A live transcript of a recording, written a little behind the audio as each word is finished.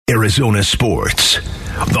Arizona sports,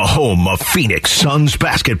 the home of Phoenix Suns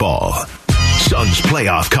basketball. Suns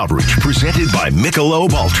playoff coverage presented by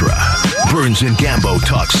Michelob Ultra. Burns and Gambo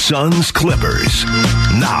talk Suns Clippers.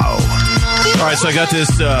 Now. All right, so I got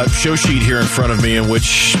this show sheet here in front of me in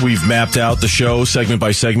which we've mapped out the show segment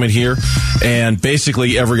by segment here. And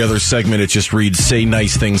basically every other segment, it just reads, say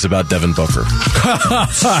nice things about Devin Booker.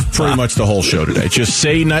 Pretty much the whole show today. Just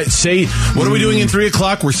say, what are we doing in 3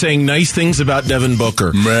 o'clock? We're saying nice things about Devin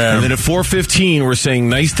Booker. Man. And then at 4:15, we're saying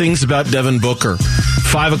nice things about Devin Booker.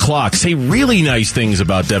 5 o'clock, say really nice things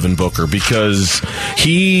about Devin Booker because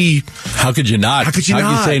he... How could you not? How could you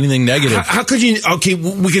say anything negative? How could you... Okay,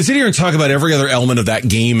 we can sit here and talk about every other element of that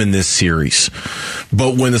game in this series.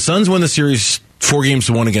 But when the Suns won the series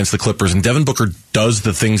 4-1 against the Clippers, and Devin Booker does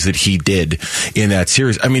the things that he did in that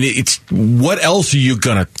series, I mean, it's what else are you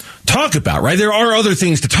going to talk about, right? There are other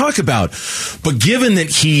things to talk about. But given that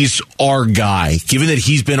he's our guy, given that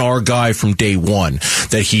he's been our guy from day one,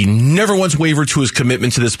 that he never once wavered to his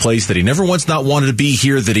commitment to this place, that he never once not wanted to be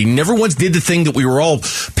here, that he never once did the thing that we were all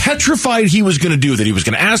petrified he was going to do, that he was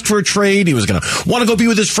going to ask for a trade, he was going to want to go be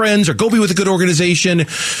with his friends or go be with a good organization.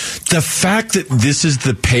 The fact that this is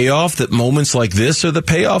the payoff, that moments like this are the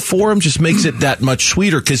payoff for him, just makes it that much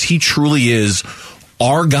sweeter because he truly is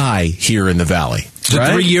our guy here in the Valley. So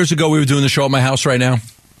right? 3 years ago, we were doing the show at my house right now?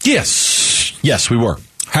 Yes, we were.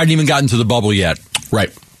 Hadn't even gotten to the bubble yet.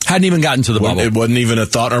 Right. Hadn't even gotten to the bubble. It wasn't even a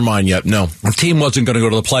thought in our mind yet, no. The team wasn't going to go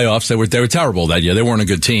to the playoffs. They were terrible that year. They weren't a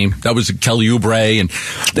good team. That was Kelly Oubre, and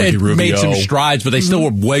they had made some strides, but they still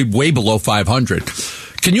were way below 500.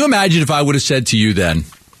 Can you imagine if I would have said to you then,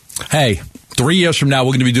 hey, 3 years from now, we're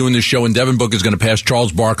going to be doing this show, and Devin Booker is going to pass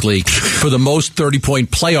Charles Barkley for the most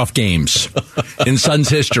 30-point playoff games in Suns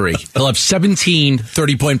history. He'll have 17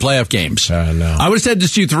 30-point playoff games. I would have said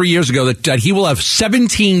this to you 3 years ago, that he will have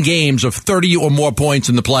 17 games of 30 or more points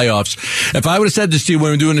in the playoffs. If I would have said this to you when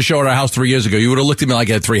we were doing the show at our house 3 years ago, you would have looked at me like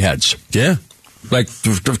I had three heads. Yeah. Like,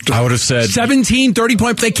 I would have said 17,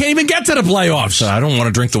 30-point. They can't even get to the playoffs. I don't want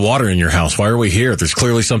to drink the water in your house. Why are we here? There's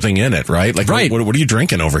clearly something in it, right? Like, right. What are you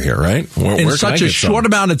drinking over here, right? In such a short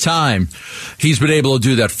amount of time, he's been able to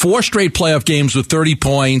do that. 4 straight playoff games with 30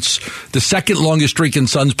 points, the second longest streak in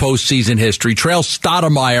Suns postseason history. Trails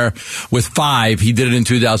Stoudemire with 5. He did it in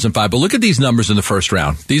 2005. But look at these numbers in the first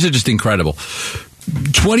round. These are just incredible.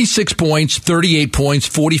 26 points, 38 points,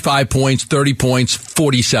 45 points, 30 points,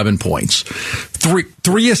 47 points.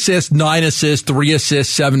 3 assists, 9 assists, 3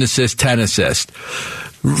 assists, 7 assists, 10 assists.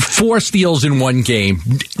 4 steals in one game,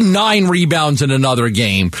 9 rebounds in another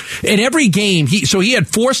game. In every game, he had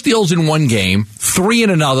 4 steals in one game, 3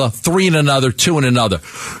 in another, 3 in another, 2 in another.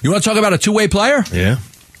 You want to talk about a two-way player? Yeah.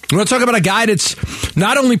 You want to talk about a guy that's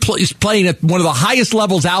not only is playing at one of the highest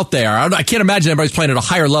levels out there. I can't imagine anybody's playing at a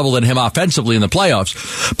higher level than him offensively in the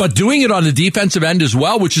playoffs, but doing it on the defensive end as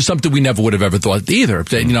well, which is something we never would have ever thought either.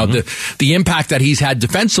 You know, the impact that he's had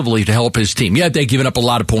defensively to help his team. Yeah, they've given up a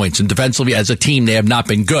lot of points, and defensively as a team, they have not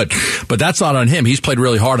been good. But that's not on him. He's played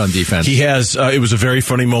really hard on defense. He has. It was a very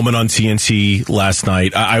funny moment on TNT last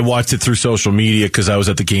night. I watched it through social media because I was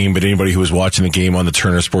at the game, but anybody who was watching the game on the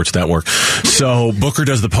Turner Sports Network. So Booker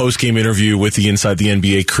does the post-game interview with the Inside the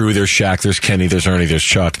NBA crew. There's Shaq, there's Kenny, there's Ernie, there's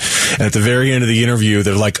Chuck. And at the very end of the interview,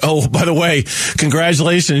 they're like, oh, by the way,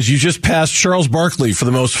 congratulations, you just passed Charles Barkley for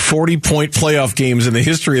the most 40-point playoff games in the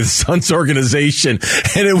history of the Suns organization.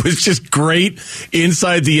 And it was just great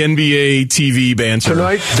Inside the NBA TV banter.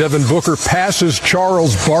 Tonight, Devin Booker passes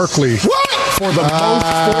Charles Barkley for the most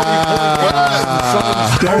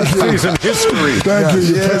 40-point postseason history. Thank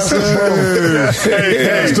you. Yes,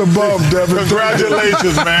 That's the bump, Devin.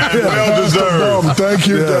 Congratulations, man. Well deserved. Thank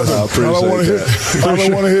you, Devin. I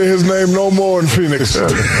don't want to hear his name no more in Phoenix.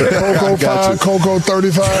 Coco 5, Coco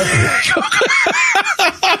 35.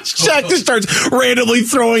 Shaq just starts randomly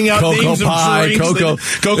throwing out Cocoa names pie, of drinks.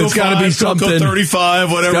 Cocoa It's got to be something. Cocoa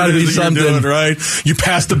 35, whatever it is that you're doing, right? You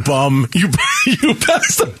passed the bum. You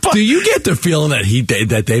passed the bum. Do you get the feeling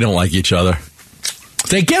that they don't like each other?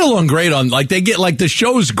 They get along great the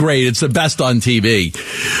show's great. It's the best on TV.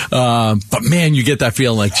 But man, you get that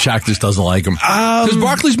feeling like Shaq just doesn't like him. Because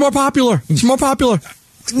Barkley's more popular. He's more popular.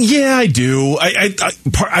 Yeah, I do.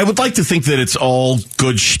 I would like to think that it's all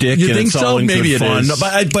good shtick. You and think it's so? all in Maybe good it fun. is.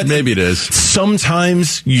 But maybe it is.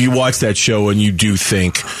 Sometimes you watch that show and you do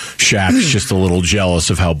think Shaq's just a little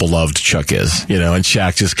jealous of how beloved Chuck is, you know, and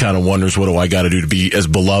Shaq just kind of wonders, what do I got to do to be as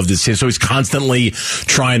beloved as him? So he's constantly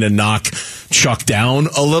trying to knock Chuck down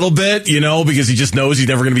a little bit, you know, because he just knows he's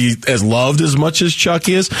never going to be as loved as much as Chuck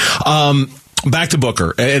is. Back to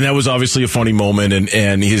Booker, and that was obviously a funny moment,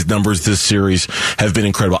 and his numbers this series have been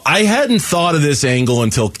incredible. I hadn't thought of this angle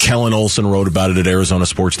until Kellen Olson wrote about it at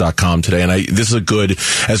ArizonaSports.com today, and this is as good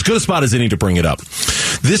a spot as any to bring it up.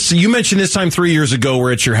 You mentioned this time 3 years ago,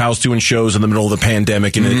 we're at your house doing shows in the middle of the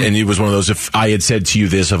pandemic, and it was one of those, if I had said to you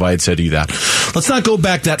this, if I had said to you that. Let's not go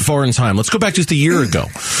back that far in time. Let's go back just a year ago,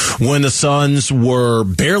 when the Suns were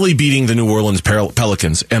barely beating the New Orleans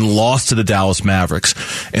Pelicans and lost to the Dallas Mavericks,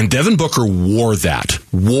 and Devin Booker wore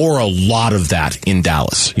a lot of that in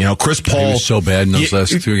Dallas. You know, Chris Paul. He was so bad in those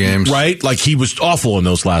last two games. Right? Like, he was awful in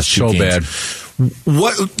those last two games. So bad.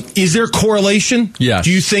 What is there correlation? Yes.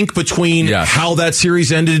 Do you think between how that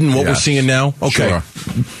series ended and what we're seeing now? Okay. Sure.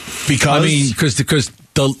 Because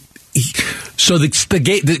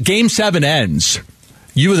the game 7 ends.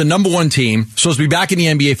 You were the number one team, supposed to be back in the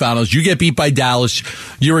NBA Finals. You get beat by Dallas.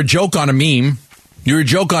 You're a joke on a meme.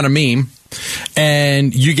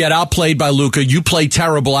 And you get outplayed by Luka. You play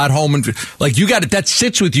terrible at home, and that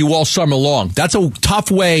sits with you all summer long. That's a tough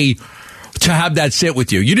way to have that sit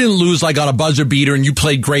with you. You didn't lose like on a buzzer beater, and you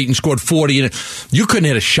played great and scored 40, and you couldn't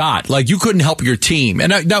hit a shot. Like, you couldn't help your team,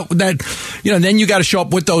 and then you got to show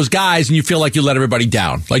up with those guys, and you feel like you let everybody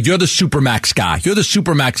down. Like, you're the supermax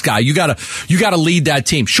guy. You got to lead that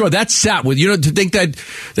team. Sure, that sat with you. To think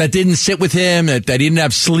that didn't sit with him, that he didn't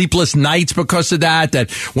have sleepless nights because of that. That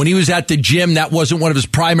when he was at the gym, that wasn't one of his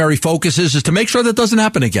primary focuses, is to make sure that doesn't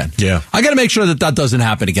happen again. Yeah, I got to make sure that doesn't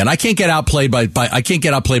happen again. I can't get outplayed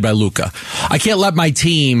by Luka. I can't let my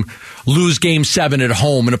team lose Game 7 at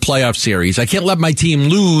home in a playoff series. I can't let my team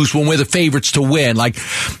lose when we're the favorites to win. Like,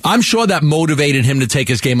 I'm sure that motivated him to take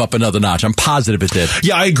his game up another notch. I'm positive it did.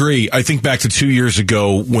 Yeah, I agree. I think back to 2 years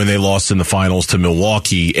ago when they lost in the finals to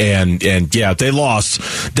Milwaukee, and they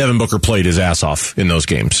lost. Devin Booker played his ass off in those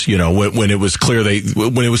games. You know, when it was clear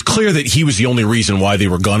that he was the only reason why they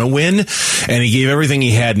were gonna win, and he gave everything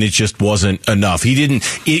he had, and it just wasn't enough. He didn't.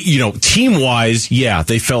 Team wise,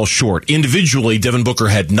 they fell short. Individually, Devin Booker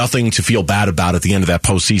had nothing to feel bad about at the end of that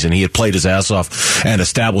postseason. He had played his ass off and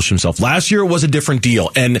established himself. Last year it was a different deal,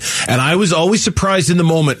 and I was always surprised in the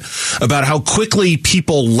moment about how quickly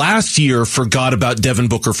people last year forgot about Devin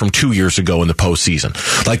Booker from 2 years ago in the postseason.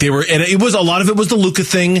 Like, they were, and it was, a lot of it was the Luka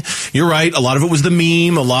thing. You're right. A lot of it was the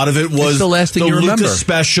meme. A lot of it was the last thing the you Luka remember.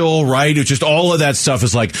 Special, right? It's just all of that stuff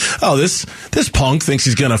is like, oh, this punk thinks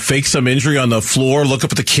he's going to fake some injury on the floor, look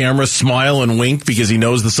up at the camera, smile and wink because he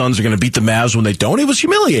knows the Suns are going to beat the Mavs when they don't. It was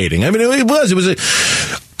humiliating. I mean, it was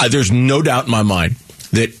there's no doubt in my mind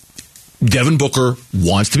that Devin Booker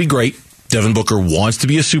wants to be great. Devin Booker wants to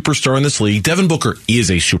be a superstar in this league. Devin Booker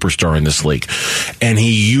is a superstar in this league. And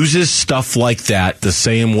he uses stuff like that the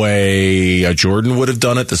same way a Jordan would have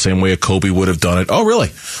done it, the same way a Kobe would have done it. Oh,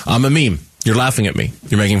 really? I'm a meme. You're laughing at me.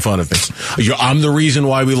 You're making fun of me. I'm the reason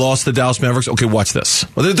why we lost the Dallas Mavericks. Okay, watch this.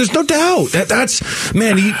 Well, there's no doubt. That's,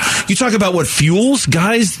 man, you talk about what fuels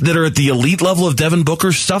guys that are at the elite level of Devin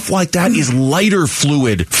Booker. Stuff like that is lighter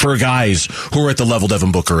fluid for guys who are at the level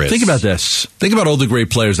Devin Booker is. Think about this. Think about all the great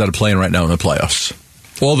players that are playing right now in the playoffs.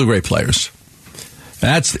 All the great players.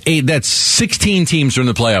 That's 16 teams are in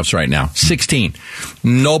the playoffs right now. 16.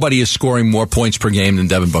 Nobody is scoring more points per game than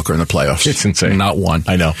Devin Booker in the playoffs. It's insane. Not one.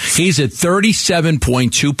 I know. He's at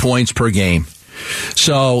 37.2 points per game.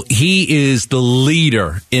 So he is the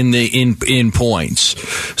leader in points.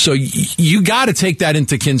 So you got to take that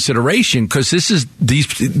into consideration, because this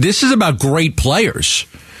is about great players.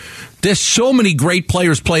 There's so many great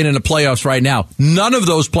players playing in the playoffs right now. None of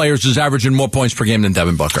those players is averaging more points per game than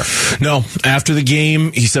Devin Booker. No. After the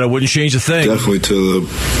game, he said, I wouldn't change a thing. Definitely to the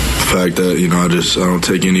fact that, I don't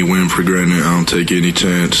take any win for granted. I don't take any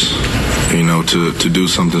chance, to do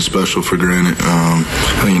something special for granted.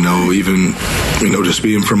 Even just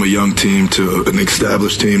being from a young team to an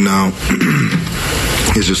established team now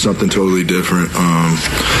is just something totally different.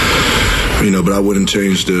 But I wouldn't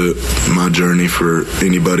change my journey for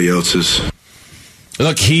anybody else's.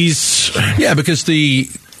 Look, because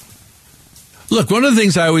one of the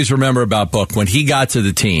things I always remember about Book, when he got to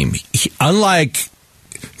the team, unlike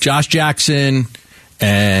Josh Jackson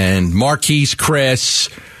and Marquise Chris,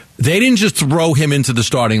 they didn't just throw him into the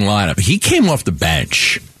starting lineup. He came off the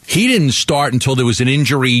bench. He didn't start until there was an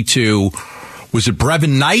injury to, was it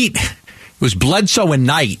Brevin Knight? It was Bledsoe and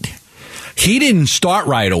Knight. He didn't start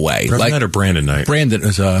right away. Brevin Knight or Brandon Knight? Brandon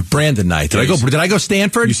Knight. Did I go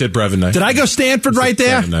Stanford? You said Brevin Knight. Did I go Stanford right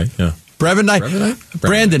there? Brandon Knight, yeah. Brevin Knight?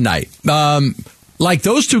 Brandon Knight.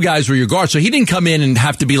 Those two guys were your guards, so he didn't come in and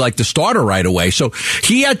have to be like the starter right away. So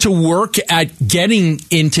he had to work at getting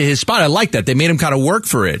into his spot. I like that. They made him kind of work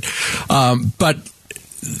for it. But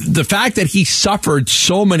the fact that he suffered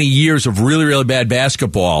so many years of really, really bad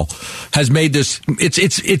basketball has made this.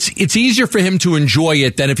 It's easier for him to enjoy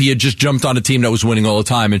it than if he had just jumped on a team that was winning all the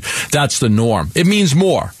time, and that's the norm. It means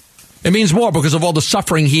more. It means more because of all the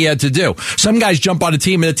suffering he had to do. Some guys jump on a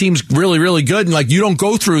team and the team's really, really good, and you don't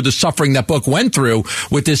go through the suffering that Book went through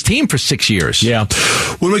with this team for 6 years. Yeah.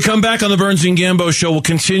 When we come back on the Burns and Gambo show, we'll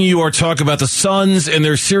continue our talk about the Suns and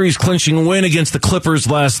their series-clinching win against the Clippers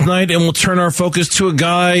last night, and we'll turn our focus to a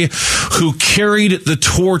guy who carried the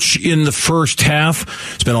torch in the first half.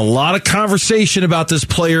 There's been a lot of conversation about this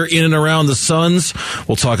player in and around the Suns.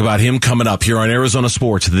 We'll talk about him coming up here on Arizona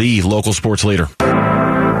Sports, the local sports leader.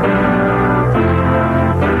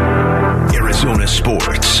 Arizona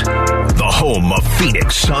Sports, the home of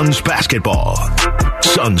Phoenix Suns basketball.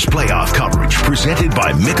 Suns playoff coverage presented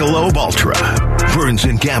by Michelob Ultra. Burns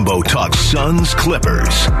and Gambo talk Suns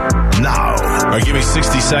Clippers now. All right, give me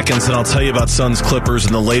 60 seconds and I'll tell you about Suns Clippers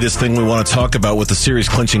and the latest thing we want to talk about with the series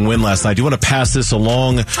clinching win last night. I do want to pass this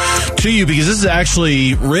along to you because this is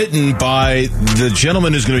actually written by the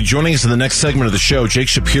gentleman who's going to be joining us in the next segment of the show, Jake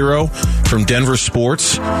Shapiro from Denver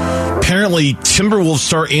Sports. Apparently, Timberwolves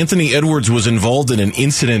star Anthony Edwards was involved in an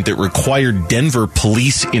incident that required Denver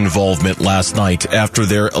police involvement last night after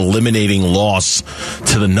their eliminating loss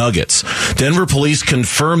to the Nuggets. Denver police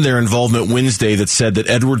confirmed their involvement Wednesday that said that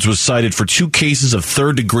Edwards was cited for 2 cases of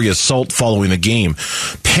third-degree assault following the game.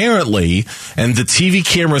 Apparently, and the TV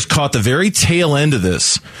cameras caught the very tail end of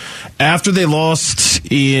this, after they lost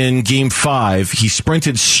in Game 5, he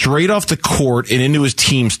sprinted straight off the court and into his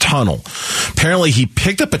team's tunnel. Apparently, he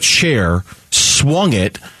picked up a chair, swung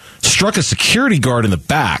it, struck a security guard in the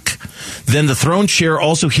back. Then the thrown chair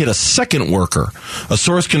also hit a second worker. A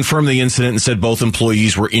source confirmed the incident and said both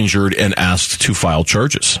employees were injured and asked to file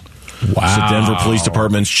charges. Wow. So Denver Police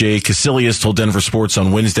Department's Jay Casillas told Denver Sports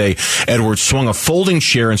on Wednesday Edwards swung a folding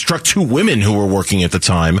chair and struck 2 women who were working at the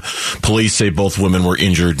time. Police say both women were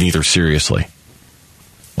injured, neither seriously.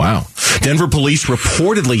 Wow. Denver police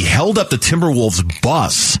reportedly held up the Timberwolves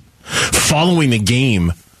bus following the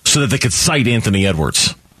game so that they could cite Anthony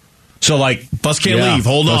Edwards. So, bus can't leave.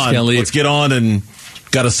 Hold on. Let's get on and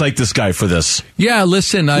got to cite this guy for this. Yeah,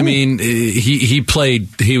 listen, I mean, he played,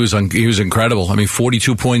 he was incredible. I mean,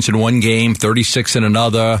 42 points in one game, 36 in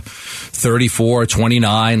another, 34,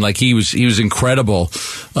 29. He was incredible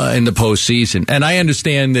in the postseason. And I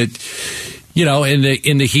understand that,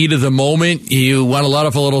 in the heat of the moment, you want to let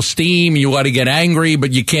off a little steam, you want to get angry,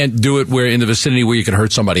 but you can't do it where in the vicinity where you can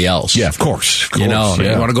hurt somebody else. Yeah, of course. You want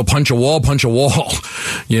to go punch a wall,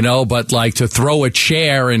 but to throw a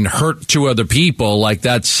chair and hurt 2 other people,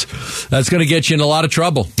 that's going to get you in a lot of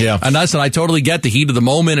trouble. Yeah. And I totally get the heat of the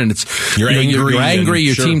moment, and you're angry,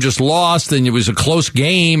 your team just lost, and it was a close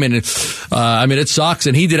game, and it sucks,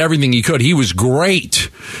 and he did everything he could. He was great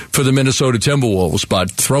for the Minnesota Timberwolves,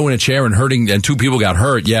 but throwing a chair and hurting, and 2 people got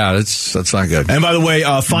hurt. Yeah, that's not good. And by the way,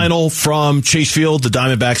 final from Chase Field, the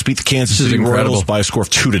Diamondbacks beat the Kansas City Royals by a score of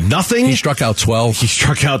 2-0. He struck out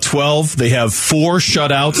 12. They have 4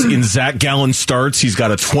 shutouts in Zach Gallen starts. He's got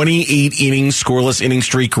a 28-inning scoreless inning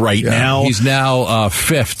streak now. He's now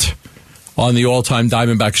 5th on the all-time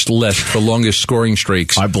Diamondbacks list for longest scoring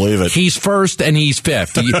streaks. I believe it. He's first and he's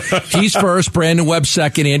 5th. He's first, Brandon Webb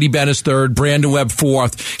second, Andy Bennis third, Brandon Webb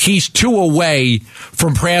 4th. He's 2 away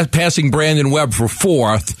from passing Brandon Webb for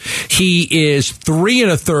 4th. He is 3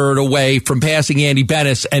 1/3 away from passing Andy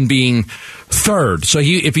Bennis and being 3rd. So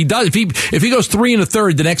if he goes 3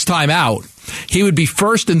 1/3 the next time out, he would be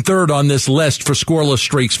 1st and 3rd on this list for scoreless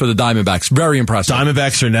streaks for the Diamondbacks. Very impressive.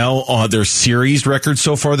 Diamondbacks are now on their series record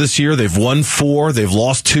so far this year. They've won 4, they've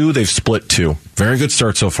lost 2, they've split 2. Very good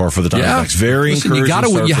start so far for the Diamondbacks. Very encouraging start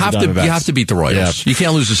for the Diamondbacks. You have to beat the Royals. Yeah. You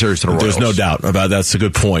can't lose the series to the Royals. There's no doubt about that. That's a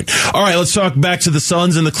good point. All right, let's talk back to the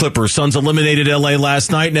Suns and the Clippers. Suns eliminated LA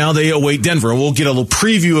last night. Now they await Denver. And we'll get a little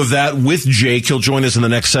preview of that with Jake. He'll join us in the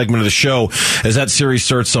next segment of the show as that series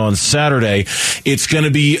starts on Saturday. It's going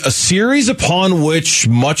to be a series upon which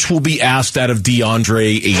much will be asked out of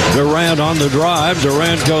Deandre Ayton. Durant on the drive.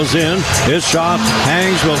 Durant goes in. His shot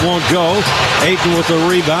hangs but won't go. Ayton with the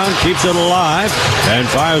rebound, keeps it alive, and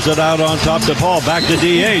fires it out on top to Paul. Back to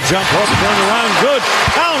D.A. Jump hook, turn around, good.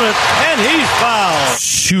 Count it, and he's fouled.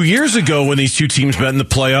 2 years ago when these two teams met in the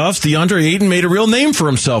playoffs, Deandre Ayton made a real name for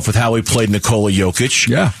himself with how he played Nikola Jokic.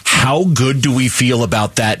 Yeah. How good do we feel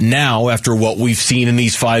about that now after what we've seen in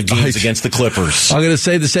these 5 games against the Clippers? I'm going to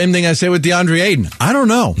say the same thing I say with Deandre Ayton. I don't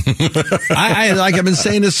know. I've been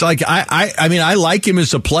saying this. I like him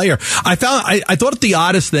as a player. I thought the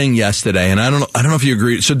oddest thing yesterday, and I don't know if you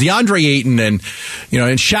agree. So DeAndre Ayton and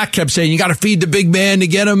Shaq kept saying you got to feed the big man to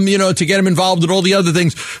get him, to get him involved in all the other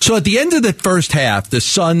things. So at the end of the first half, the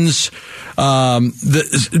Suns,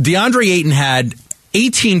 DeAndre Ayton had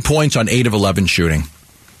 18 points on 8 of 11 shooting.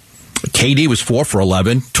 KD was 4 for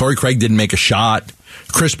 11. Torrey Craig didn't make a shot.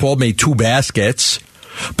 Chris Paul made 2 baskets.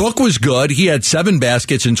 Book was good. He had 7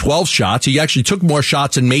 baskets and 12 shots. He actually took more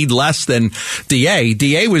shots and made less than DA.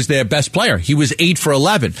 DA was their best player. He was 8 for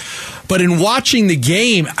 11. But in watching the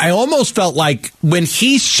game, I almost felt like when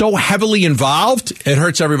he's so heavily involved, it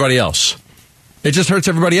hurts everybody else. It just hurts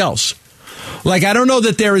everybody else. Like, I don't know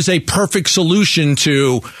that there is a perfect solution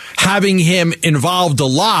to having him involved a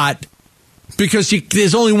lot because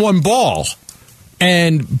there's only one ball.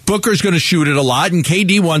 And Booker's going to shoot it a lot, and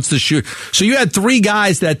KD wants to shoot. So you had 3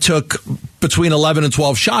 guys that took between 11 and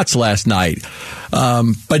 12 shots last night.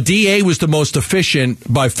 But DA was the most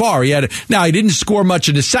efficient by far. He didn't score much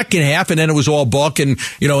in the second half, and then it was all Book and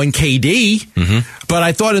KD. Mm-hmm. But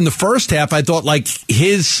I thought in the first half, like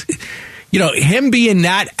him being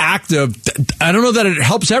that active, I don't know that it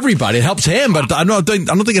helps everybody. It helps him, but I don't think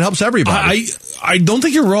it helps everybody. I don't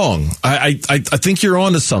think you're wrong. I think you're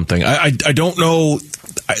onto something. I don't know.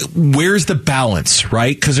 Where's the balance,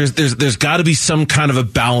 right? Because there's got to be some kind of a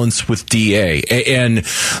balance with DA. And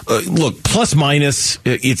look, plus minus,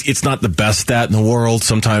 it's not the best stat in the world.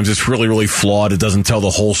 Sometimes it's really, really flawed. It doesn't tell the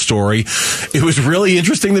whole story. It was really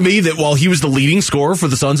interesting to me that while he was the leading scorer for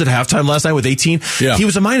the Suns at halftime last night with 18, he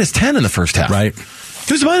was a minus 10 in the first half. Right.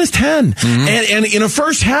 He was minus 10. Mm-hmm. And in a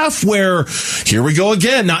first half where, here we go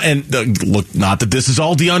again. Look, not that this is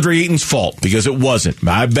all DeAndre Ayton's fault, because it wasn't.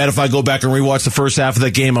 I bet if I go back and rewatch the first half of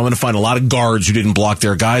that game, I'm going to find a lot of guards who didn't block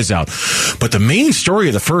their guys out. But the main story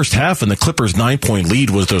of the first half and the Clippers' 9-point lead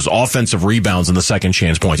was those offensive rebounds and the second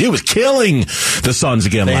chance points. It was killing the Suns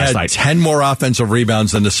again last night. 10 more offensive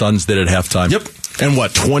rebounds than the Suns did at halftime. Yep. And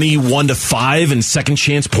 21-5 in second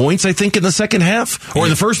chance points, I think, in the second half or in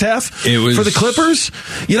the first half it was, for the Clippers.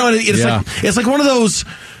 It's like one of those.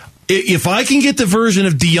 If I can get the version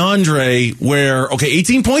of DeAndre where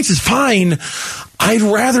 18 points is fine, I'd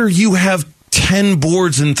rather you have 10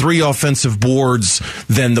 boards and 3 offensive boards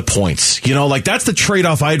than the points. That's the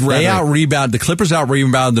trade-off I'd rather. The Clippers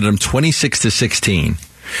out-rebounded them 26-16.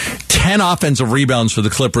 10 offensive rebounds for the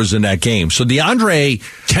Clippers in that game. So DeAndre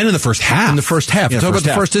 10 in the first half. In the first half. Yeah, Talk about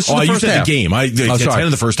the first. This is the you first said half. The game. 10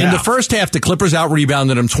 in the first half. In the first half, the Clippers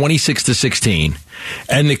out-rebounded them 26-16,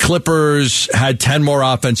 and the Clippers had 10 more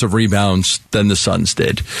offensive rebounds than the Suns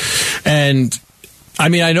did. And I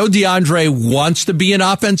know DeAndre wants to be an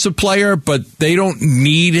offensive player, but they don't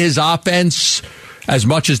need his offense as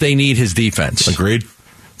much as they need his defense. Agreed.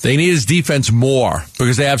 They need his defense more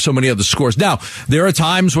because they have so many other scores. Now, there are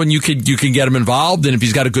times when you can get him involved, and if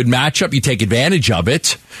he's got a good matchup, you take advantage of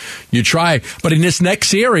it. You try. But in this next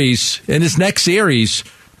series,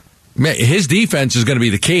 man, his defense is going to be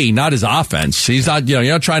the key, not his offense. He's not, you're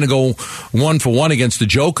not trying to go 1-for-1 against the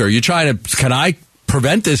Joker. You're trying to, can I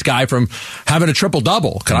prevent this guy from having a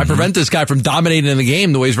triple-double? Can I prevent this guy from dominating in the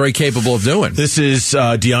game the way he's very capable of doing? This is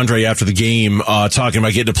DeAndre after the game talking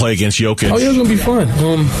about getting to play against Jokic. Oh, yeah, it's going to be fun.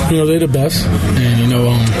 They're the best. And,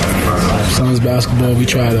 Suns basketball, we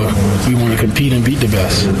want to compete and beat the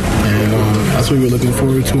best. And that's what we're looking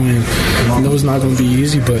forward to. And I know it's not going to be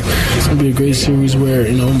easy, but it's going to be a great series where,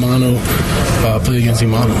 Mano play against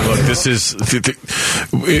Imano. Look, this is,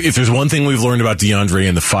 if there's one thing we've learned about DeAndre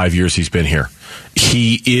in the 5 years he's been here,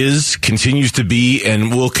 he continues to be,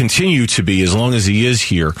 and will continue to be, as long as he is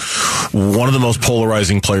here, one of the most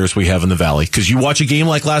polarizing players we have in the Valley. Because you watch a game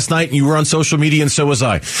like last night, and you were on social media, and so was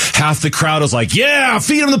I. Half the crowd was like, yeah,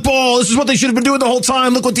 feed him the ball. This is what they should have been doing the whole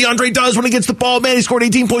time. Look what DeAndre does when he gets the ball. Man, he scored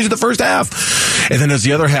 18 points in the first half. And then there's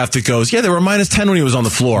the other half that goes, yeah, they were minus 10 when he was on the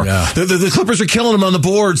floor. Yeah. The Clippers are killing him on the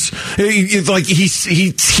boards. It's like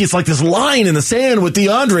he's like this line in the sand with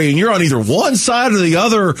DeAndre, and you're on either one side or the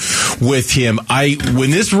other with him. When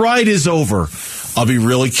this ride is over, I'll be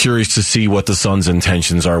really curious to see what the Suns'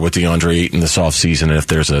 intentions are with DeAndre Ayton this offseason, and if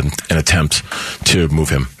there's an attempt to move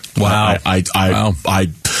him. Wow.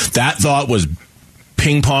 That thought was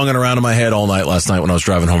ping-ponging around in my head all night last night when I was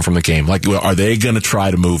driving home from the game. Like, are they going to try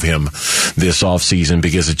to move him this offseason?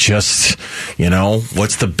 Because it just,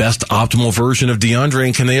 what's the best optimal version of Deandre,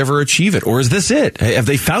 and can they ever achieve it? Or is this it? Have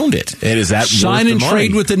they found it? And is that sign and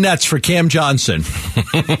trade with the Nets for Cam Johnson?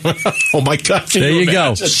 Oh, my God. There you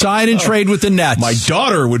go. Sign and trade with the Nets. My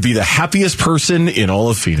daughter would be the happiest person in all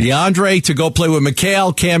of Phoenix. Deandre to go play with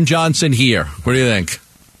McHale, Cam Johnson here. What do you think?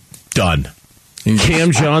 Done.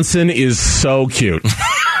 Cam Johnson is so cute.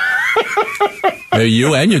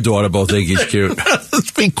 You and your daughter both think he's cute. Let's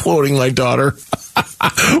be quoting my daughter.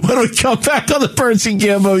 When we come back on the Burns and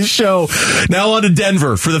Gambo show. Now on to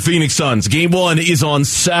Denver for the Phoenix Suns. Game 1 is on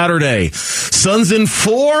Saturday. Suns in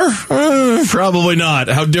 4? Probably not.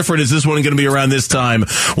 How different is this one going to be around this time?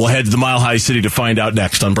 We'll head to the Mile High City to find out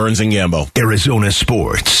next on Burns and Gambo. Arizona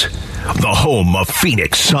Sports, the home of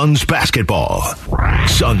Phoenix Suns basketball.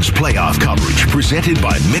 Suns playoff coverage presented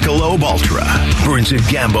by Michelob Ultra. Burns and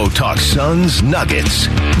Gambo talk Suns Nuggets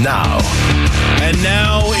now. And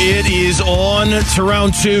now it is on to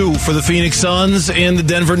round 2 for the Phoenix Suns and the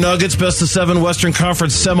Denver Nuggets, best of 7 Western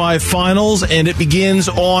Conference semifinals, and it begins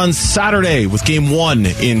on Saturday with Game 1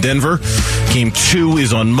 in Denver. Game 2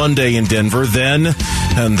 is on Monday in Denver. Then,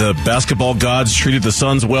 and the basketball gods treated the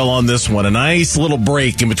Suns well on this one. A nice little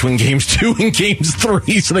break in between Games 2 and Games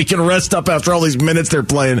 3 so they can rest up after all these minutes they're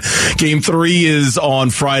playing. Game 3 is on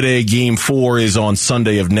Friday. Game 4 is on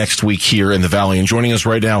Sunday of next week here in the Valley. And joining us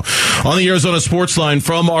right now on the Arizona Sports Line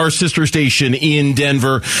from our sister station in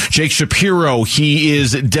Denver, Jake Shapiro. He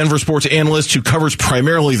is Denver sports analyst who covers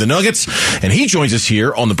primarily the Nuggets, and he joins us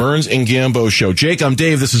here on the Burns and Gambo show. Jake, I'm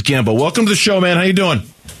Dave. This is Gambo. Welcome to the show, man. How you doing?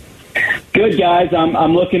 Good, guys.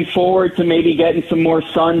 I'm looking forward to maybe getting some more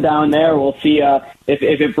sun down there. We'll see if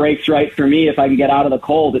it breaks right for me, if I can get out of the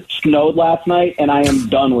cold. It snowed last night, and I am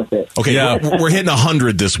done with it. Okay, yeah, we're hitting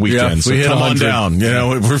 100 this weekend, so come on down.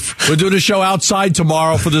 We're doing a show outside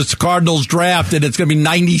tomorrow for the Cardinals draft, and it's going to be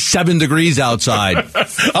 97 degrees outside.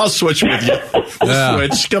 I'll switch with you.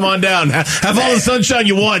 Switch. Come on down. Have all the sunshine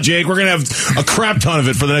you want, Jake. We're going to have a crap ton of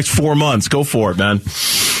it for the next 4 months. Go for it, man.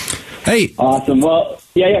 Hey. Awesome. Well,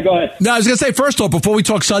 yeah, go ahead. No, I was going to say, first off, before we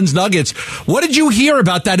talk Suns Nuggets, what did you hear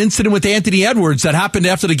about that incident with Anthony Edwards that happened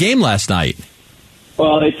after the game last night?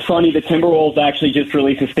 Well, it's funny. The Timberwolves actually just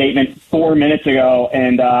released a statement 4 minutes ago,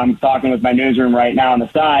 and I'm talking with my newsroom right now on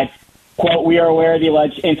the side. Quote, "We are aware of the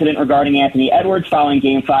alleged incident regarding Anthony Edwards following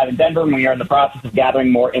Game 5 in Denver, and we are in the process of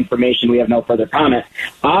gathering more information. We have no further comment.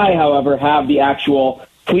 I, however, have the actual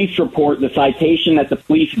police report, the citation that the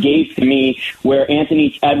police gave to me, where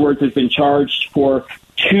Anthony Edwards has been charged for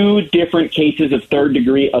 2 different cases of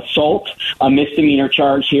third-degree assault, a misdemeanor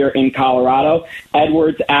charge here in Colorado.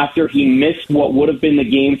 Edwards, after he missed what would have been the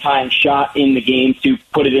game-time shot in the game to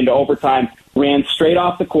put it into overtime, ran straight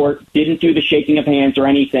off the court, didn't do the shaking of hands or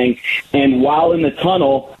anything, and while in the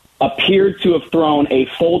tunnel, appeared to have thrown a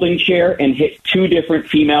folding chair and hit 2 different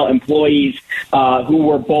female employees who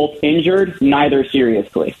were both injured, neither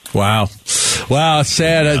seriously." Wow. Wow,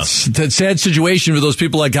 sad. It's a sad situation for those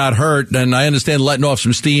people that got hurt, and I understand letting off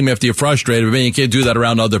some steam after you're frustrated, but man, you can't do that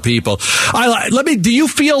around other people. Do you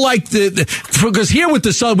feel like because here with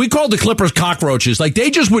the Suns, we called the Clippers cockroaches. Like,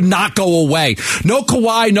 they just would not go away. No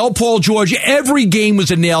Kawhi, no Paul George. Every game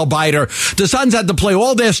was a nail biter. The Suns had to play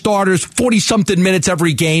all their starters 40-something minutes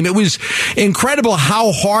every game. It was incredible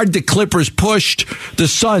how hard the Clippers pushed the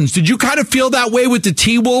Suns. Did you kind of feel that way with the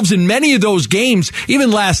T-Wolves in many of those games?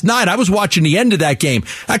 Even last night, I was watching the end of that game.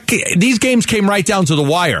 These games came right down to the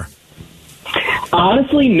wire.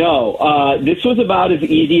 Honestly, no. This was about as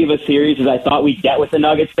easy of a series as I thought we'd get with the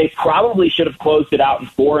Nuggets. They probably should have closed it out in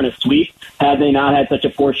 4 in a sweep had they not had such a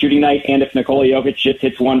poor shooting night, and if Nikola Jokic just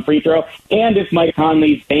hits 1 free throw, and if Mike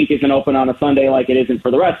Conley's bank isn't open on a Sunday like it isn't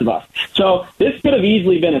for the rest of us. So this could have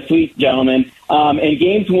easily been a sweep, gentlemen. And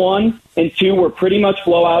games 1 and 2 were pretty much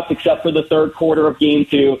blowouts except for the third quarter of game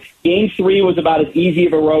 2. Game 3 was about as easy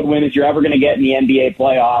of a road win as you're ever going to get in the NBA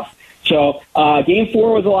playoffs. So Game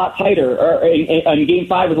 4 was a lot tighter, and Game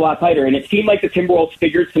 5 was a lot tighter, and it seemed like the Timberwolves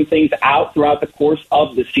figured some things out throughout the course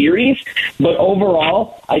of the series. But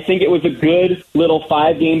overall, I think it was a good little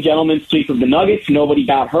 5-game gentleman's sweep of the Nuggets. Nobody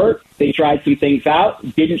got hurt. They tried some things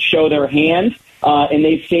out, didn't show their hand. And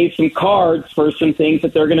they've saved some cards for some things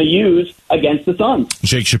that they're going to use against the Suns.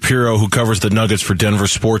 Jake Shapiro, who covers the Nuggets for Denver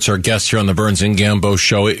Sports, our guest here on the Burns and Gambo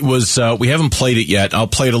show. It was we haven't played it yet. I'll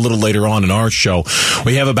play it a little later on in our show.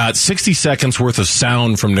 We have about 60 seconds worth of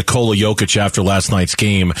sound from Nikola Jokic after last night's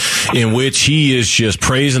game, in which he is just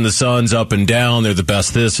praising the Suns up and down. They're the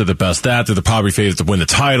best this, they're the best that, they're the probably favorite to win the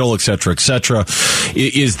title, et cetera, et cetera.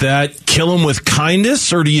 Is that kill him with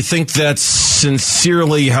kindness, or do you think that's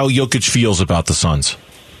sincerely how Jokic feels about the the Suns?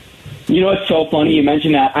 You know, it's so funny you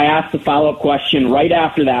mentioned that. I asked the follow-up question right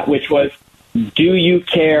after that, which was, do you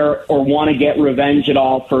care or want to get revenge at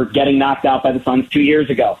all for getting knocked out by the Suns 2 years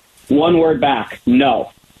ago? One word back,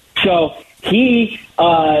 no. So he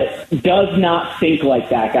does not think like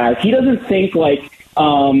that, guys. He doesn't think like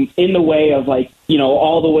in the way of like, you know,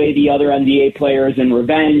 all the way the other NBA players and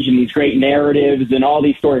revenge and these great narratives and all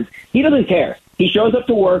these stories. He doesn't care. He shows up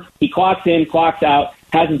to work, he clocks in, clocks out,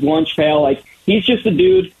 has his lunch pail. Like, he's just a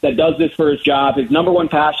dude that does this for his job. His number one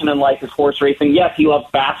passion in life is horse racing. Yes, he loves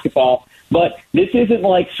basketball, but this isn't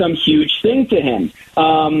like some huge thing to him.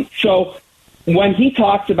 So when he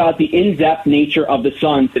talks about the in-depth nature of the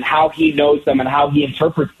Suns and how he knows them and how he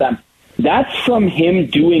interprets them, that's from him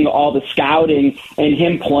doing all the scouting and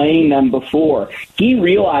him playing them before. He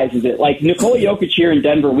realizes it. Like Nikola Jokic here in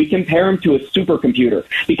Denver, we compare him to a supercomputer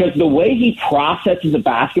because the way he processes a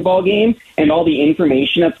basketball game and all the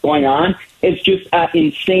information that's going on is just at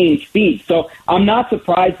insane speed. So I'm not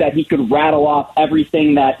surprised that he could rattle off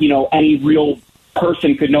everything that, you know, any real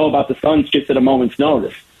person could know about the Suns just at a moment's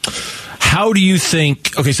notice. How do you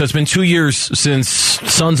think, okay, so it's been 2 years since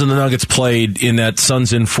Suns and the Nuggets played in that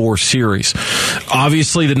Suns in 4 series.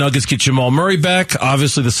 Obviously, the Nuggets get Jamal Murray back.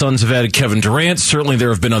 Obviously, the Suns have added Kevin Durant. Certainly,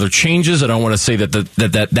 there have been other changes. I don't want to say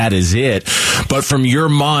that is it. But from your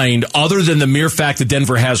mind, other than the mere fact that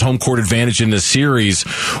Denver has home court advantage in this series,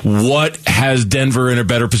 what has Denver in a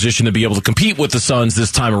better position to be able to compete with the Suns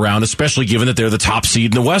this time around, especially given that they're the top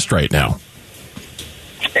seed in the West right now?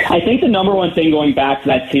 I think the number one thing going back to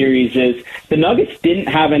that series is the Nuggets didn't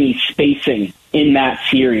have any spacing in that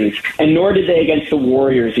series, and nor did they against the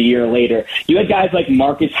Warriors a year later. You had guys like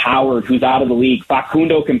Marcus Howard, who's out of the league,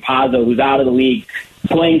 Facundo Campazzo, who's out of the league,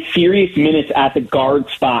 playing serious minutes at the guard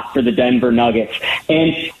spot for the Denver Nuggets.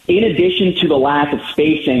 And in addition to the lack of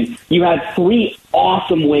spacing, you had 3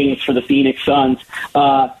 awesome wings for the Phoenix Suns,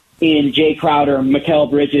 in Jay Crowder, Mikal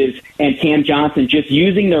Bridges, and Cam Johnson, just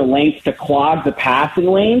using their length to clog the passing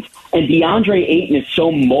lanes. And Deandre Ayton is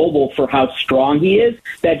so mobile for how strong he is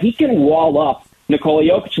that he can wall up Nikola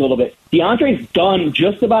Jokic a little bit. DeAndre's done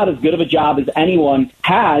just about as good of a job as anyone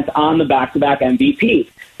has on the back-to-back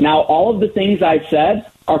MVP. Now, all of the things I've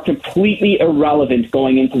said are completely irrelevant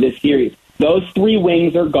going into this series. Those 3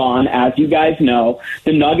 wings are gone, as you guys know.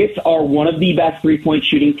 The Nuggets are one of the best three-point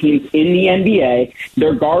shooting teams in the NBA.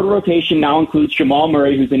 Their guard rotation now includes Jamal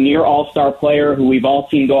Murray, who's a near all-star player who we've all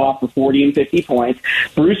seen go off for 40 and 50 points.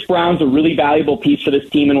 Bruce Brown's a really valuable piece for this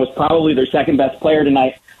team and was probably their second-best player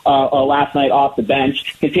tonight. Last night off the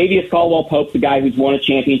bench. Kentavious Caldwell-Pope's the guy who's won a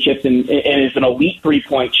championship and is an elite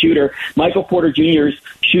three-point shooter. Michael Porter Jr. is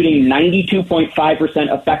shooting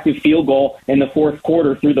 92.5% effective field goal in the fourth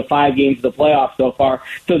quarter through the 5 games of the playoffs so far.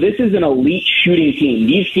 So this is an elite shooting team.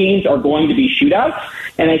 These teams are going to be shootouts.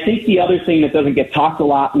 And I think the other thing that doesn't get talked a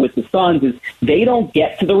lot with the Suns is they don't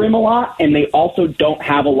get to the rim a lot, and they also don't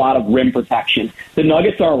have a lot of rim protection. The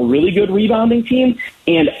Nuggets are a really good rebounding team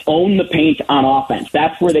and own the paint on offense.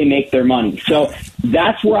 That's where they make their money. So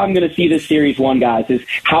that's where I'm going to see this series won, guys, is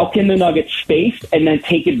how can the Nuggets space and then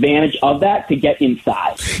take advantage of that to get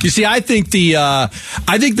inside. You see, I think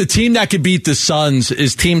the team that could beat the Suns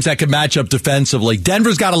is teams that can match up defensively.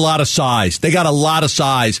 Denver's got a lot of size. They got a lot of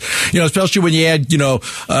size, especially when you add,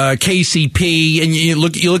 KCP and you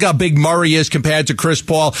look how big Murray is compared to Chris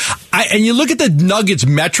Paul. And you look at the Nuggets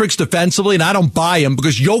metrics defensively, and I don't buy him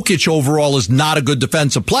because Jokic overall is not a good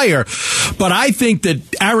defensive player. But I think that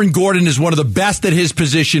Aaron Gordon is one of the best at his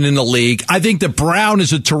position in the league. I think that Brown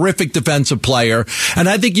is a terrific defensive player, and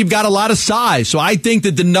I think you've got a lot of size. So I think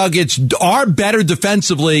that the Nuggets are better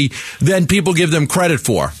defensively than people give them credit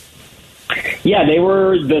for. Yeah, they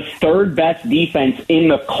were the 3rd best defense in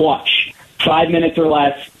the clutch. 5 minutes or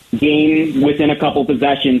less, game within a couple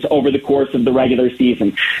possessions over the course of the regular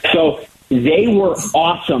season. So they were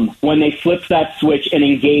awesome when they flipped that switch and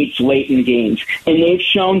engaged late in games. And they've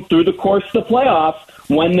shown through the course of the playoffs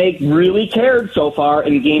when they really cared so far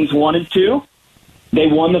in games 1 and 2. They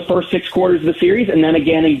won the first 6 quarters of the series, and then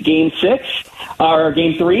again in Game 3,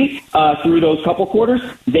 through those couple quarters,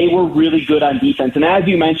 they were really good on defense. And as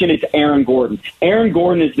you mentioned, it's Aaron Gordon. Aaron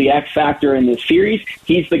Gordon is the X factor in this series.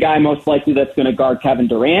 He's the guy most likely that's going to guard Kevin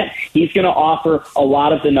Durant. He's going to offer a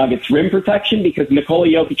lot of the Nuggets rim protection because Nikola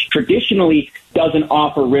Jokic traditionally doesn't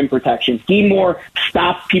offer rim protection. He more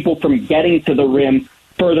stops people from getting to the rim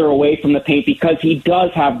further away from the paint because he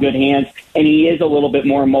does have good hands and he is a little bit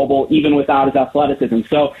more mobile even without his athleticism.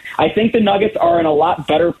 So I think the Nuggets are in a lot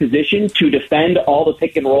better position to defend all the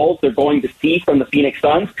pick and rolls they're going to see from the Phoenix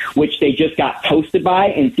Suns, which they just got toasted by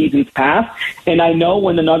in seasons past. And I know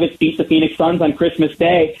when the Nuggets beat the Phoenix Suns on Christmas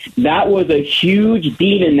Day, that was a huge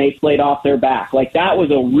demon they played off their back. Like, that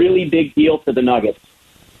was a really big deal to the Nuggets.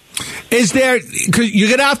 Is there, cause you're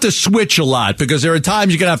going to have to switch a lot because there are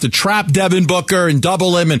times you're going to have to trap Devin Booker and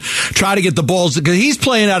double him and try to get the balls because he's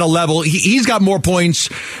playing at a level. He's got more points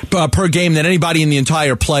per game than anybody in the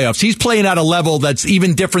entire playoffs. He's playing at a level that's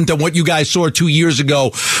even different than what you guys saw 2 years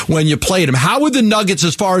ago when you played him. How are the Nuggets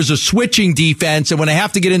as far as a switching defense and when they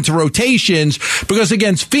have to get into rotations? Because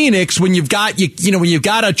against Phoenix, when you've got, when you've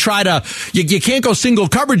got to try to, you can't go single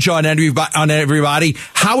coverage on everybody.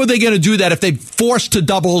 How are they going to do that if they're forced to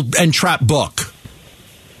double and trap Book?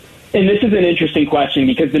 And this is an interesting question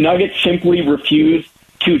because the Nuggets simply refused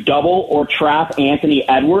to double or trap Anthony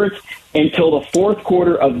Edwards until the fourth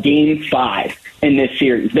quarter of Game 5 in this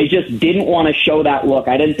series. They just didn't want to show that look.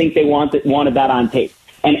 I didn't think they wanted that on tape.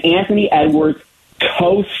 And Anthony Edwards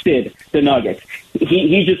toasted the Nuggets.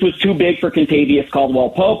 He just was too big for Kentavious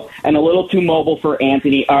Caldwell-Pope and a little too mobile for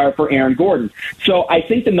Aaron Gordon. So I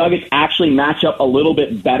think the Nuggets actually match up a little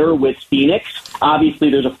bit better with Phoenix. Obviously,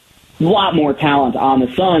 there's a lot more talent on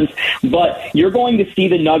the Suns, but you're going to see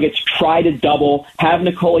the Nuggets try to double, have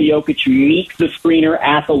Nikola Jokic meet the screener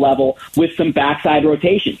at the level with some backside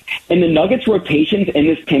rotations. And the Nuggets rotations in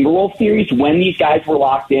this Timberwolves series, when these guys were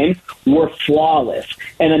locked in, were flawless.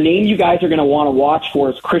 And a name you guys are going to want to watch for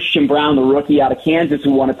is Christian Brown, the rookie out of Kansas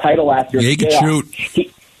who won a title last year. He can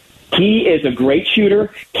shoot. He is a great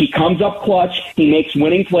shooter. He comes up clutch. He makes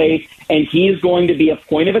winning plays, and he is going to be a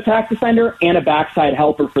point-of-attack defender and a backside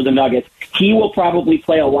helper for the Nuggets. He will probably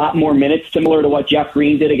play a lot more minutes, similar to what Jeff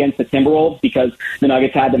Green did against the Timberwolves, because the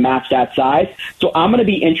Nuggets had to match that size. So I'm going to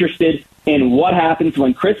be interested in what happens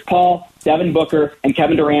when Chris Paul, Devin Booker, and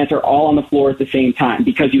Kevin Durant are all on the floor at the same time,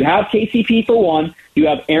 because you have KCP for one, you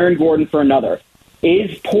have Aaron Gordon for another.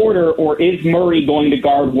 Is Porter or is Murray going to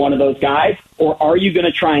guard one of those guys? Or are you going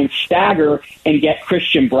to try and stagger and get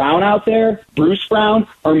Christian Brown out there, Bruce Brown,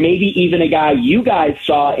 or maybe even a guy you guys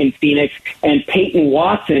saw in Phoenix and Peyton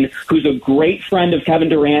Watson, who's a great friend of Kevin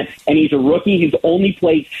Durant, and he's a rookie. He's only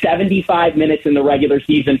played 75 minutes in the regular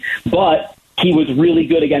season, but he was really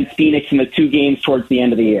good against Phoenix in the 2 games towards the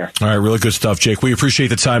end of the year. All right, really good stuff, Jake. We appreciate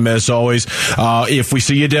the time, as always. If we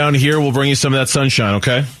see you down here, we'll bring you some of that sunshine,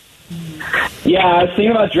 okay? Yeah, I was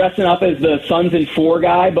thinking about dressing up as the Suns in 4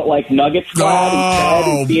 guy, but like Nuggets squad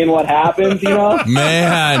instead and seeing what happens,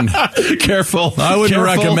 Man, careful. I wouldn't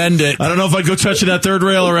recommend it. I don't know if I'd go touching that third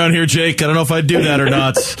rail around here, Jake. I don't know if I'd do that or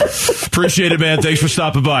not. Appreciate it, man. Thanks for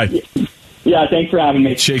stopping by. Yeah, thanks for having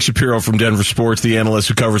me. Jake Shapiro from Denver Sports, the analyst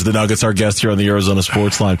who covers the Nuggets, our guest here on the Arizona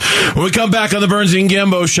Sports Line. When we come back on the Burns and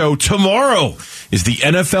Gambo Show, tomorrow is the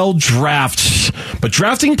NFL Draft. But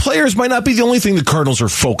drafting players might not be the only thing the Cardinals are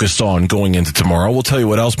focused on going into tomorrow. We'll tell you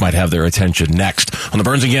what else might have their attention next on the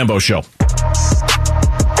Burns and Gambo Show.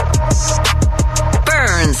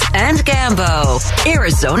 Burns and Gambo,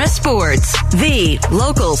 Arizona Sports, the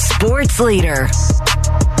local sports leader.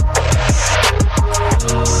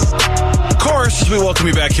 Of course, as we welcome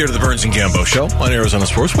you back here to the Burns and Gambo Show on Arizona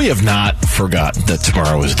Sports, we have not forgotten that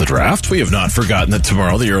tomorrow is the draft. We have not forgotten that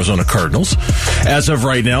tomorrow the Arizona Cardinals, as of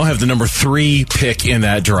right now, have the number 3 pick in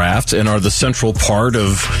that draft and are the central part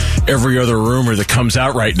of every other rumor that comes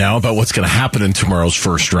out right now about what's going to happen in tomorrow's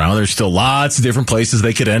first round. There's still lots of different places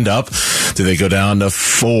they could end up. Do they go down to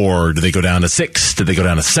 4? Do they go down to 6? Do they go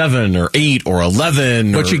down to 7 or 8 or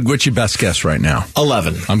 11? What's your best guess right now?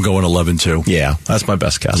 11. I'm going 11 too. Yeah, that's my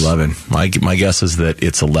best guess. 11. My guess is that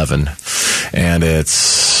it's 11, and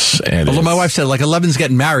it's. Although my wife said 11's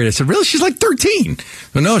getting married, I said, really? She's like 13.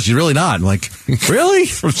 Well, no, she's really not. I'm like, really?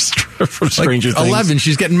 from Stranger Things. 11,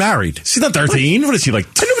 she's getting married. She's not 13. What is she like?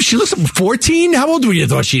 I know, but she looks like 14. How old do you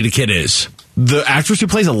thought the kid is? The actress who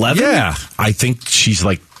plays 11? Yeah, I think she's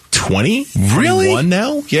like 20. Really? 21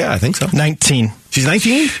 now? Yeah, I think so. 19. She's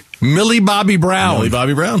 19. Millie Bobby Brown. Millie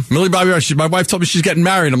Bobby Brown. My wife told me she's getting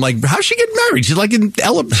married. I'm like, how's she getting married? She's like in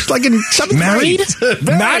 7th married? grade.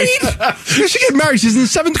 Married? How's she getting married? She's in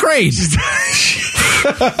 7th grade.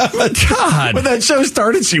 God. When that show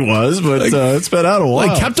started, she was, but it's been out a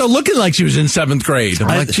while. Kept on looking like she was in 7th grade. I'm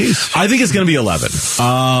like, jeez. I think it's going to be 11.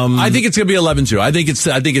 I think it's going to be 11 too. I think it's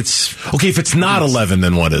okay. If it's not 11,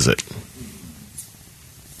 then what is it?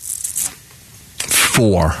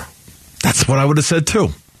 4. That's what I would have said too.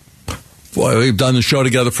 Boy, we've done the show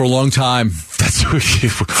together for a long time.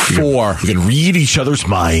 That's 4. We can read each other's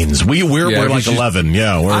minds. We're like 11.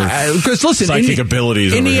 Yeah, because listen, psychic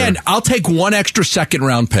abilities. In the here. end, I'll take one extra second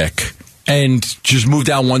round pick and just move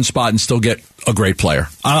down one spot and still get a great player.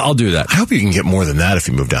 I'll do that. I hope you can get more than that if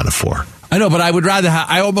you move down to 4. I know, but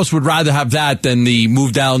I almost would rather have that than the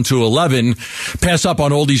move down to 11, pass up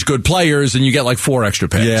on all these good players, and you get like 4 extra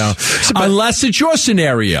picks. Yeah, unless it's your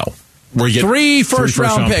scenario. Where you get 3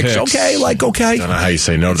 first-round picks. Okay. I don't know how you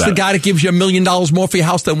say no to that. It's the guy that gives you $1 million more for your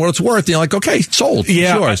house than what it's worth. And you're like, okay, sold.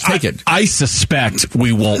 Yeah, it's yours. Take it. I suspect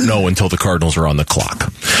we won't know until the Cardinals are on the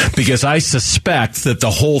clock. Because I suspect that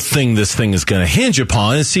the whole thing this thing is going to hinge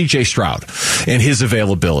upon is C.J. Stroud and his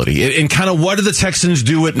availability. And kind of what do the Texans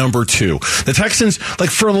do at number 2? The Texans, like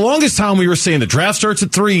for the longest time we were saying the draft starts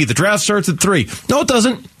at 3, the draft starts at 3. No, it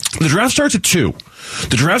doesn't. The draft starts at 2.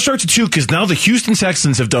 The draft starts at 2 because now the Houston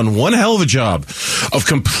Texans have done one hell of a job of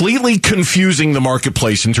completely confusing the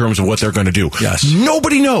marketplace in terms of what they're going to do. Yes.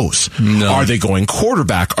 Nobody knows. No. Are they going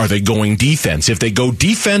quarterback? Are they going defense? If they go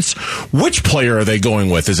defense, which player are they going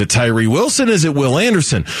with? Is it Tyree Wilson? Is it Will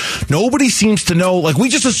Anderson? Nobody seems to know. Like we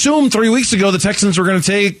just assumed 3 weeks ago the Texans were going to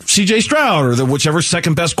take C.J. Stroud or whichever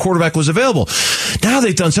second best quarterback was available. Now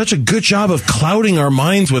they've done such a good job of clouding our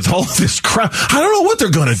minds with all this crap. I don't know what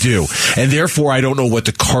they're going to do. And therefore, I don't know what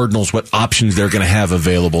the Cardinals, what options they're going to have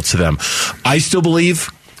available to them. I still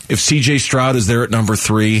believe if C.J. Stroud is there at number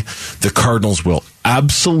 3, the Cardinals will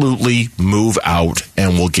absolutely move out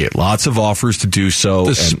and will get lots of offers to do so.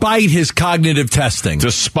 Despite his cognitive testing.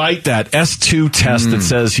 Despite that S2 test that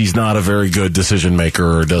says he's not a very good decision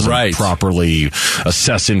maker or doesn't properly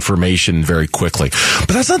assess information very quickly. But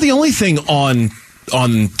that's not the only thing on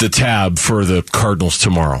the tab for the Cardinals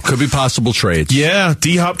tomorrow. Could be possible trades. Yeah,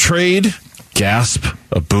 D-Hop trade. Gasp,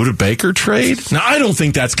 a Buda Baker trade? Now, I don't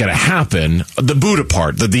think that's going to happen. The Buda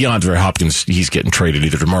part, the DeAndre Hopkins, he's getting traded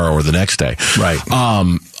either tomorrow or the next day. Right.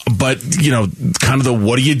 But, kind of the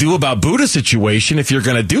what do you do about Buda situation? If you're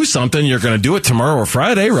going to do something, you're going to do it tomorrow or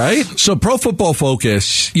Friday, right? So Pro Football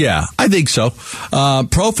Focus, yeah, I think so.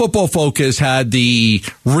 Pro Football Focus had the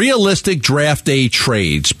realistic draft day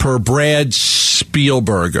trades per Brad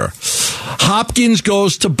Spielberger. Hopkins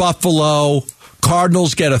goes to Buffalo.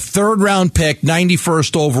 Cardinals get a 3rd-round pick,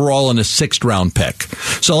 91st overall, and a 6th-round pick.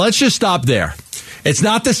 So let's just stop there. It's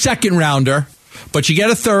not the 2nd-rounder, but you get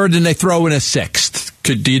a 3rd and they throw in a 6th.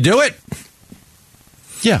 Do you do it?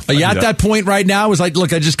 Yeah. Are you at that point right now? It's like,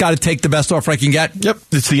 look, I just got to take the best offer I can get. Yep.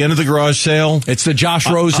 It's the end of the garage sale. It's the Josh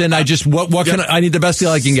Rosen. I need the best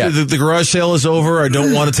deal I can get. The garage sale is over. I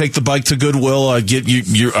don't want to take the bike to Goodwill. I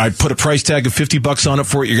put a price tag of $50 on it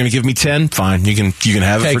for it. You're going to give me 10? Fine. You can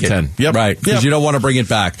have it for 10. Yep. Right. Because you don't want to bring it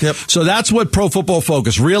back. Yep. So that's what Pro Football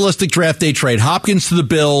Focus. Realistic draft day trade. Hopkins to the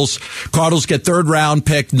Bills. Cardinals get 3rd-round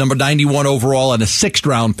pick, number 91 overall, and a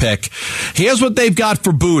 6th-round pick. Here's what they've got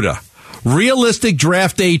for Buda. Realistic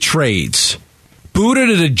draft day trades. Buda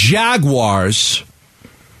to the Jaguars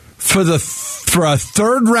for a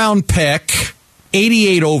 3rd-round pick,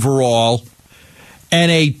 88 overall,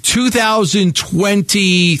 and a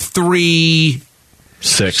 2023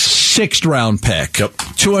 6th-round pick,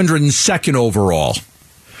 202nd overall.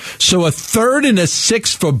 So a 3rd and a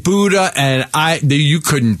 6th for Buda, and you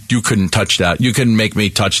couldn't touch that. You couldn't make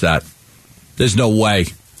me touch that. There's no way.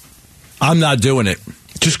 I'm not doing it.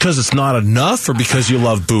 Just because it's not enough or because you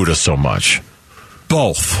love Buda so much?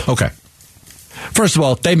 Both. Okay. First of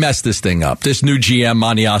all, they messed this thing up. This new GM,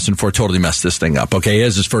 Monty Ossenfort, totally messed this thing up. Okay,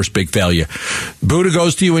 here's his first big failure. Buda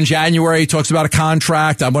goes to you in January, talks about a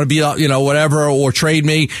contract. I want to be, whatever, or trade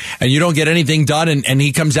me, and you don't get anything done, and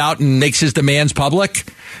he comes out and makes his demands public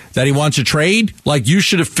that he wants a trade. Like, you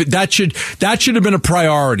should have, that should have been a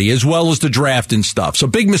priority, as well as the draft and stuff. So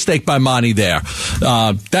big mistake by Monty there.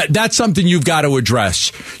 That's something you've got to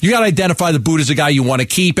address. You got to identify that Buda's a guy you want to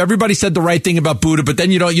keep. Everybody said the right thing about Buda, but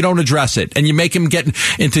then you don't address it, and you make him get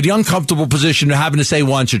into the uncomfortable position of having to say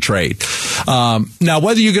wants a trade. Now,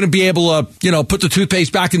 whether you're going to be able to, put the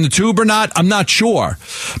toothpaste back in the tube or not, I'm not sure.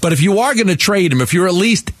 But if you are going to trade him, if you're at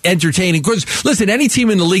least entertaining, because listen, any team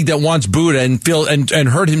in the league that wants Buda and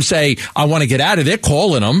heard him say, I want to get out of there,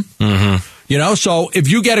 calling him. Mm-hmm. So if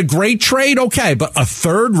you get a great trade, okay, but a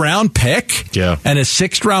 3rd-round pick and a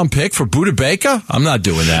 6th-round pick for Buda Baker, I'm not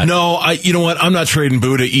doing that. No, you know what? I'm not trading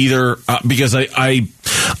Buda either because I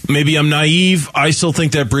maybe I'm naive. I still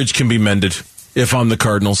think that bridge can be mended. if I'm the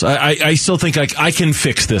Cardinals. I still think I can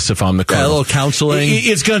fix this if I'm the Cardinals. A little counseling.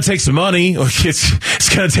 It's going to take some money.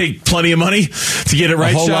 It's going to take plenty of money to get it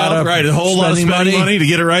right, child. Right, a whole lot of spending money to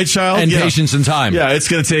get it right, child. And patience and time. Yeah, it's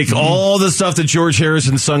going to take all the stuff that George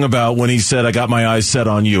Harrison sung about when he said, I got my eyes set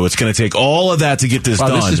on you. It's going to take all of that to get this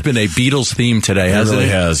done. This has been a Beatles theme today, hasn't it?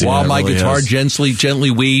 Really has. While my really guitar has.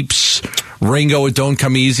 gently weeps. Ringo, it don't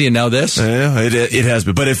come easy, and now this. Yeah, it has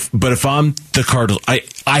been. But if I'm the Cardinals,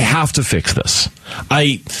 I have to fix this.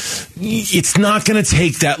 It's not going to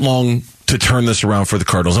take that long to turn this around for the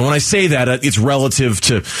Cardinals. And when I say that, it's relative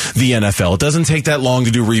to the NFL. It doesn't take that long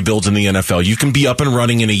to do rebuilds in the NFL. You can be up and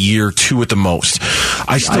running in a year, 2 at the most.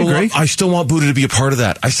 I still want Buddha to be a part of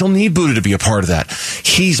that. I still need Buddha to be a part of that.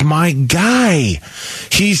 He's my guy.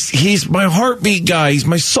 He's my heartbeat guy. He's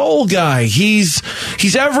my soul guy. He's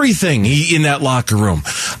everything in that locker room.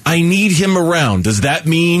 I need him around. Does that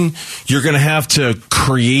mean you're going to have to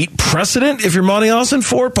create precedent if you're Monty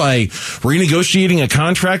Ossenfort by renegotiating a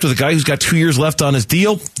contract with a guy who's got 2 years left on his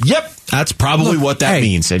deal? Yep. That's probably what that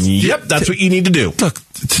means. And that's what you need to do. Look,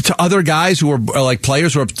 to other guys who are like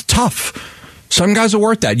players who are tough. Some guys are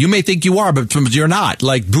worth that. You may think you are, but you're not.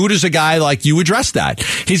 Like, Buddha's a guy, like, you address that.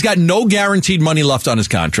 He's got no guaranteed money left on his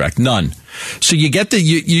contract. None. So you get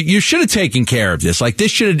you should have taken care of this. Like, it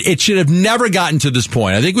should have never gotten to this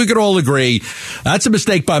point. I think we could all agree that's a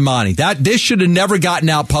mistake by Monty. This should have never gotten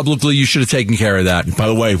out publicly. You should have taken care of that. By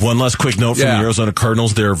the way, one last quick note from the Arizona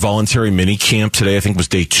Cardinals. Their voluntary mini camp today, I think, was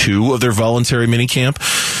day 2 of their voluntary mini camp.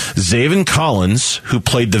 Zaven Collins, who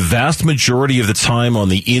played the vast majority of the time on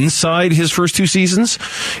the inside his first 2 seasons,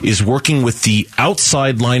 is working with the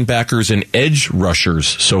outside linebackers and edge rushers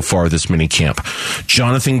so far this mini camp.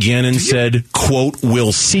 Jonathan Gannon said, quote,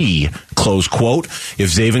 we'll see, close quote,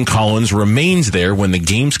 if Zaven Collins remains there when the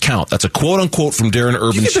games count. That's a quote unquote from Darren Urban's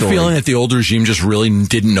story. Do you get the feeling that the old regime just really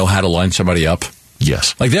didn't know how to line somebody up?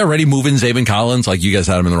 Yes. Like, they're already moving Zaven Collins, like you guys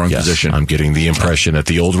had him in the wrong position. I'm getting the impression that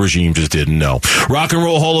the old regime just didn't know. Rock and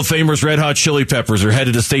Roll Hall of Famers Red Hot Chili Peppers are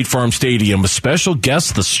headed to State Farm Stadium with special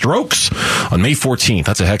guests, The Strokes, on May 14th.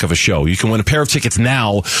 That's a heck of a show. You can win a pair of tickets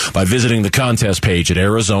now by visiting the contest page at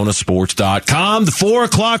arizonasports.com. The 4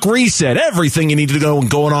 o'clock reset. Everything you need to know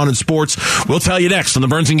going on in sports. We'll tell you next on the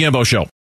Burns and Gambo Show.